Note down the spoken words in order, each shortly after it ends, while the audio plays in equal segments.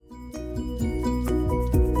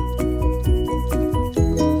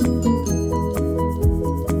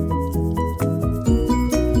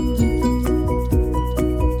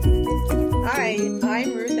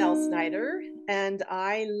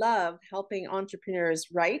love helping entrepreneurs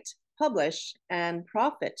write, publish, and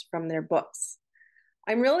profit from their books.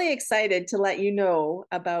 I'm really excited to let you know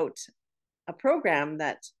about a program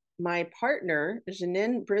that my partner,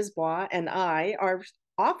 Janine Brisbois, and I are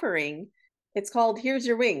offering. It's called Here's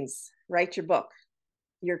Your Wings, Write Your Book.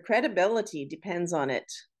 Your credibility depends on it.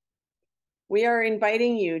 We are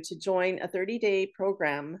inviting you to join a 30-day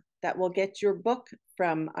program that will get your book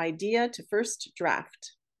from idea to first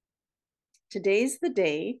draft. Today's the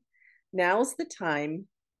day. Now's the time.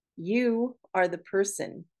 You are the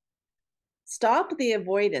person. Stop the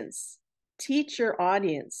avoidance. Teach your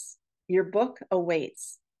audience. Your book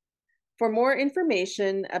awaits. For more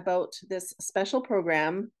information about this special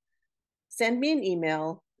program, send me an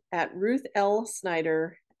email at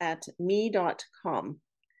ruthlsnyder@me.com.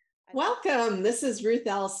 Welcome. This is Ruth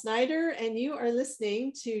L. Snyder, and you are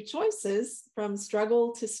listening to Choices from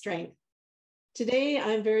Struggle to Strength. Today,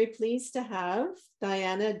 I'm very pleased to have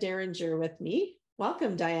Diana Derringer with me.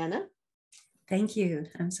 Welcome, Diana. Thank you.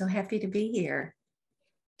 I'm so happy to be here.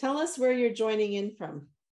 Tell us where you're joining in from.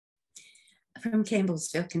 From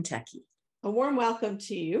Campbellsville, Kentucky. A warm welcome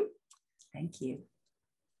to you. Thank you.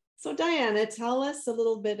 So, Diana, tell us a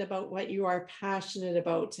little bit about what you are passionate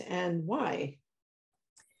about and why.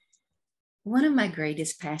 One of my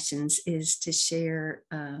greatest passions is to share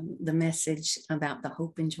the message about the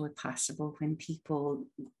hope and joy possible when people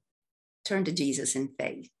turn to Jesus in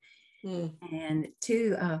faith. And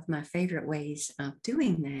two of my favorite ways of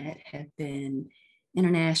doing that have been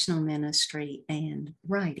international ministry and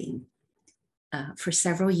writing. For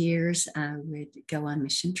several years, I would go on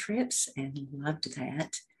mission trips and loved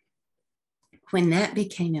that. When that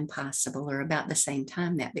became impossible, or about the same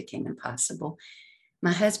time that became impossible,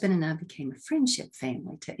 my husband and I became a friendship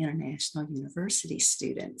family to international university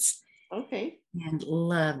students. Okay. And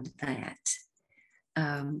loved that.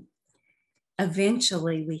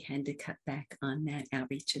 Eventually, we had to cut back on that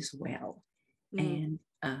outreach as well. And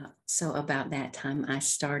so about that time, I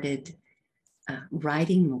started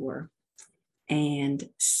writing more. And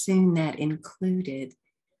soon that included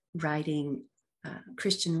writing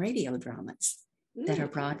Christian radio dramas that are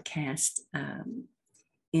broadcast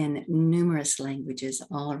in numerous languages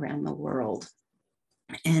all around the world.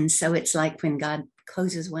 And so it's like when God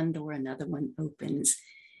closes one door, another one opens.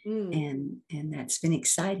 And that's been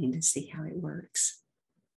exciting to see how it works.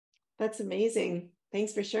 That's amazing.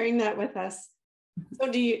 Thanks for sharing that with us. So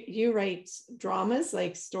do you write dramas,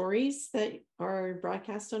 like stories that are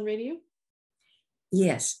broadcast on radio?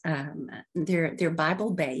 Yes, they're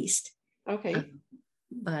Bible-based. Okay.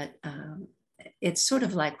 But it's sort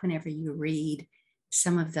of like whenever you read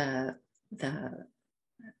some of the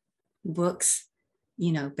books,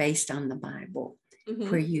 based on the Bible,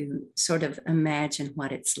 where you sort of imagine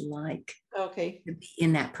what it's like to be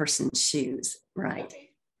in that person's shoes, right?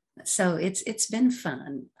 Okay. So it's been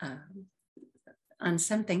fun. On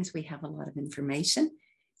some things we have a lot of information,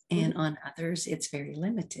 and on others it's very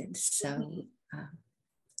limited. So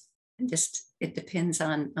it depends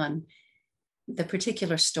on the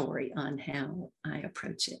particular story, on how I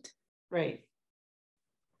approach it. Right.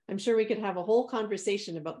 I'm sure we could have a whole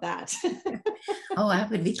conversation about that. Oh, I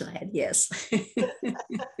would be glad. Yes. So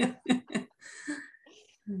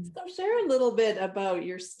share a little bit about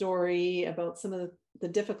your story, about some of the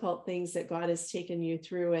difficult things that God has taken you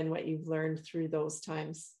through and what you've learned through those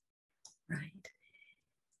times. Right.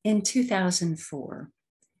 In 2004,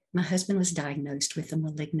 my husband was diagnosed with a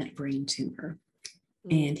malignant brain tumor,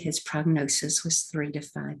 and his prognosis was 3 to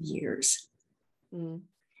 5 years.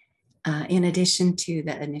 In addition to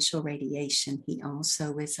the initial radiation, he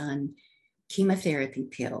also was on chemotherapy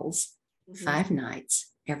pills 5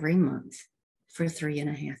 nights every month for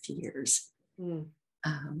 3.5 years.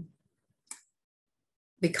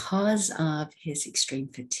 Because of his extreme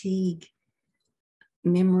fatigue,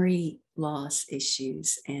 memory loss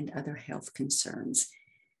issues, and other health concerns,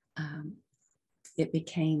 it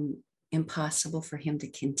became impossible for him to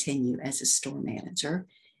continue as a store manager,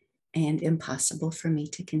 and impossible for me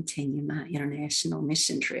to continue my international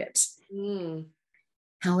mission trips.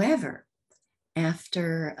 However,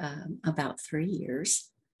 after about 3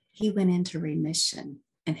 years, he went into remission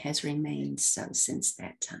and has remained so since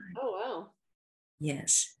that time. Oh, wow.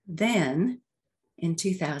 Yes. Then in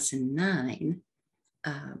 2009,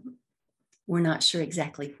 we're not sure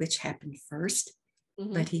exactly which happened first,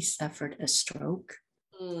 but he suffered a stroke,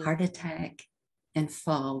 heart attack, and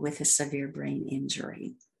fall with a severe brain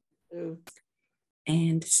injury.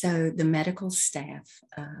 And so the medical staff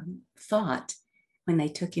thought, when they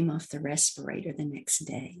took him off the respirator the next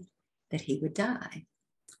day, that he would die.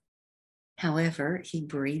 However, he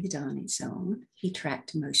breathed on his own. He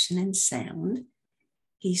tracked motion and sound.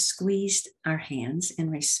 He squeezed our hands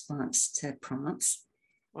in response to prompts.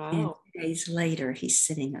 Wow. And days later, he's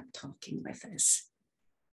sitting up talking with us.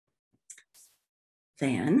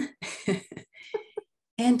 Then,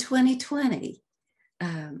 in 2020,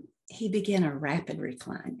 he began a rapid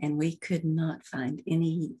decline, and we could not find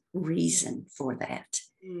any reason for that.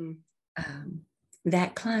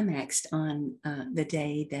 That climaxed on the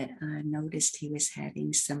day that I noticed he was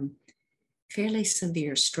having some fairly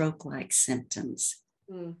severe stroke-like symptoms.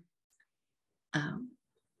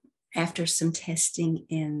 After some testing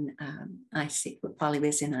in ICU, while he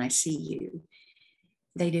was in ICU,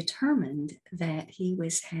 they determined that he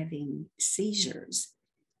was having seizures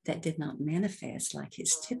that did not manifest like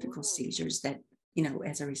his typical seizures that,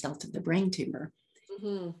 as a result of the brain tumor.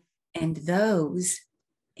 And those,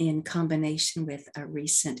 in combination with a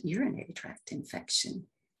recent urinary tract infection,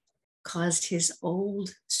 caused his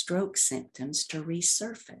old stroke symptoms to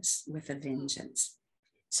resurface with a vengeance.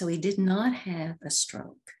 So he did not have a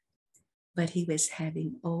stroke, but he was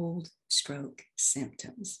having old stroke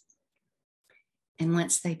symptoms. And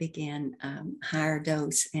once they began higher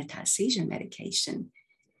dose anti-seizure medication,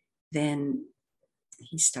 then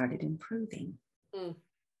he started improving.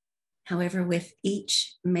 However, with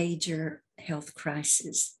each major health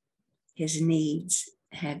crisis, his needs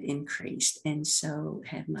have increased, and so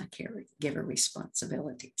have my caregiver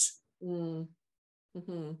responsibilities.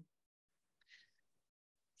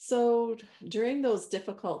 So during those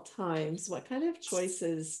difficult times, what kind of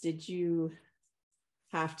choices did you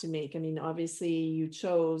have to make? I mean, obviously you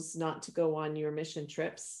chose not to go on your mission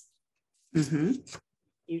trips.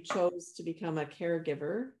 You chose to become a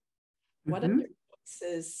caregiver. What other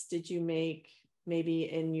choices did you make, maybe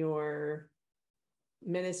in your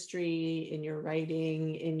ministry, in your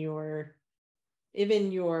writing,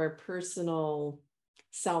 even your personal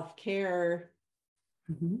self-care?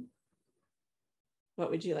 What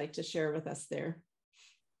would you like to share with us there?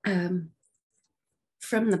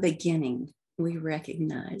 From the beginning, we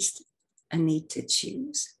recognized a need to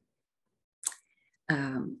choose.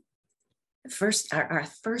 First, our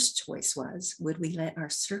first choice was, would we let our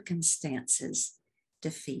circumstances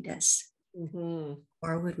defeat us?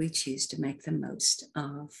 Or would we choose to make the most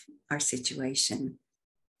of our situation?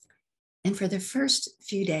 And for the first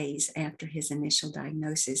few days after his initial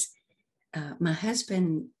diagnosis, my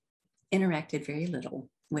husband interacted very little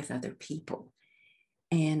with other people.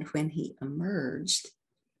 And when he emerged,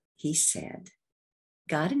 he said,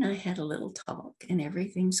 God and I had a little talk and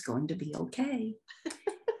everything's going to be okay.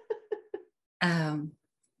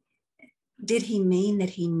 Did he mean that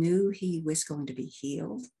he knew he was going to be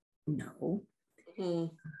healed? No.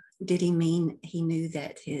 Did he mean he knew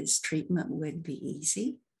that his treatment would be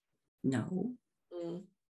easy? No.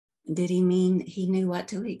 Did he mean he knew what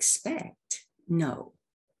to expect? No.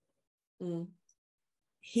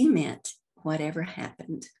 He meant whatever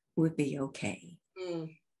happened would be okay.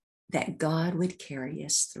 That God would carry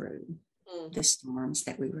us through the storms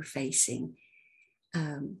that we were facing.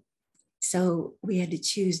 So we had to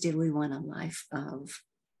choose, did we want a life of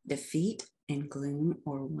defeat and gloom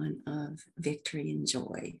or one of victory and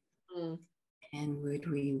joy? And would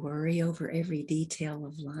we worry over every detail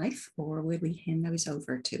of life, or would we hand those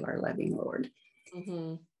over to our loving Lord?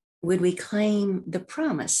 Would we claim the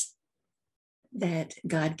promise that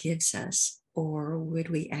God gives us, or would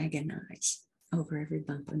we agonize over every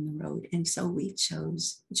bump in the road? And so we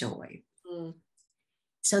chose joy.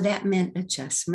 So that meant adjustment.